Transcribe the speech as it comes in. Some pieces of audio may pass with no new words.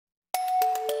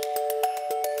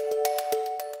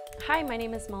Hi, my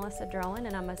name is Melissa Drohan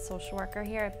and I'm a social worker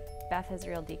here at Beth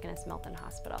Israel Deaconess Milton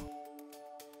Hospital.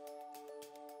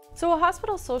 So a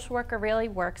hospital social worker really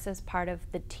works as part of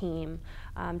the team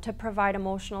to provide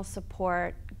emotional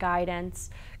support,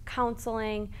 guidance,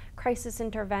 counseling, crisis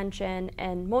intervention,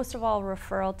 and most of all,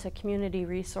 referral to community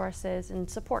resources and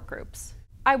support groups.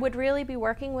 I would really be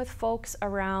working with folks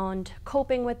around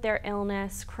coping with their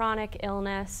illness, chronic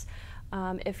illness,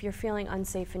 if you're feeling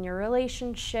unsafe in your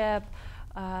relationship,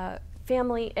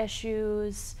 family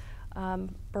issues,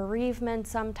 bereavement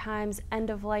sometimes,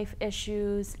 end-of-life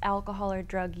issues, alcohol or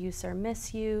drug use or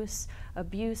misuse,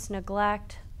 abuse,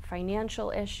 neglect,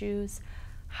 financial issues,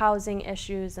 housing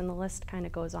issues, and the list kind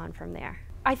of goes on from there.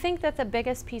 I think that the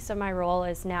biggest piece of my role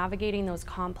is navigating those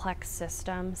complex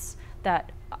systems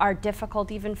that are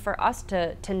difficult even for us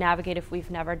to navigate if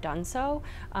we've never done so.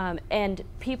 And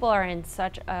people are in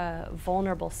such a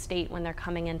vulnerable state when they're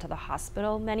coming into the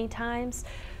hospital many times.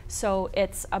 So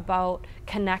it's about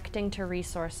connecting to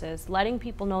resources, letting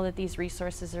people know that these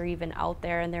resources are even out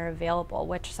there and they're available,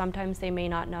 which sometimes they may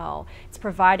not know. It's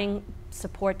providing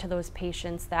support to those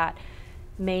patients that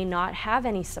may not have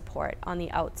any support on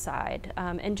the outside,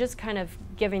 and just kind of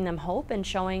giving them hope and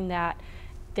showing that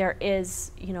there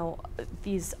is,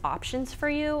 these options for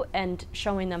you and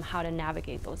showing them how to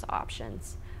navigate those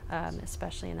options,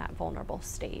 especially in that vulnerable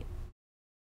state.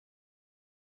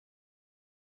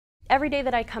 Every day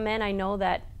that I come in, I know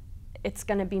that it's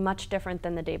going to be much different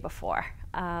than the day before.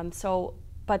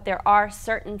 But there are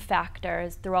certain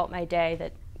factors throughout my day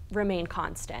that remain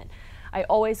constant. I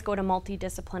always go to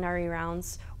multidisciplinary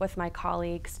rounds with my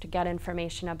colleagues to get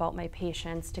information about my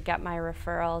patients, to get my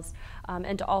referrals,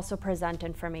 and to also present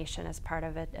information as part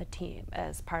of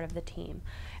the team.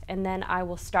 And then I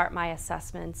will start my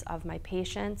assessments of my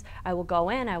patients. I will go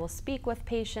in, I will speak with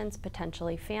patients,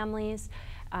 potentially families,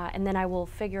 and then I will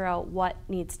figure out what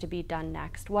needs to be done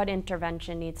next, what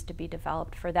intervention needs to be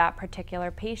developed for that particular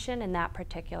patient and that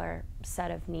particular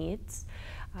set of needs.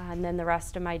 And then the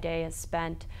rest of my day is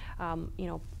spent,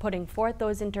 putting forth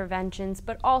those interventions,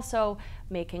 but also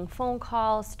making phone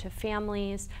calls to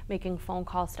families, making phone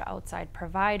calls to outside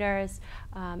providers,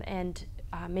 and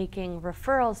making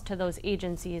referrals to those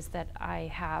agencies that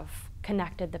I have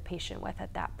connected the patient with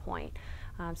at that point.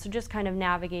 So just kind of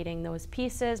navigating those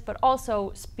pieces, but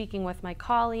also speaking with my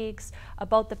colleagues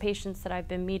about the patients that I've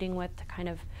been meeting with to kind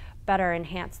of better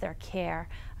enhance their care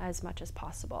as much as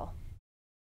possible.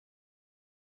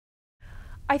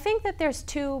 I think that there's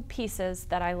two pieces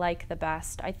that I like the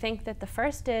best. I think that the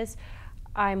first is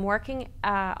I'm working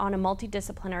on a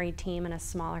multidisciplinary team in a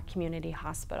smaller community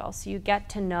hospital. So you get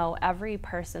to know every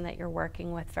person that you're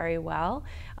working with very well,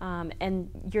 and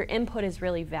your input is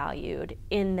really valued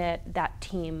in that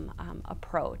team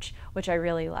approach, which I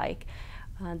really like.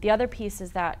 The other piece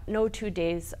is that no 2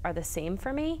 days are the same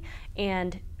for me,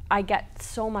 and I get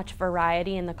so much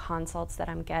variety in the consults that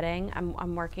I'm getting.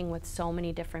 I'm working with so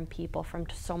many different people from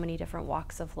so many different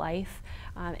walks of life,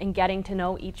 and getting to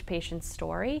know each patient's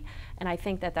story. And I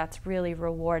think that that's really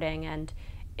rewarding, and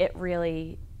it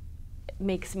really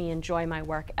makes me enjoy my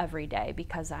work every day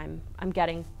because I'm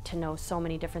getting to know so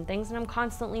many different things, and I'm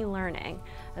constantly learning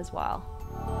as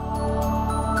well.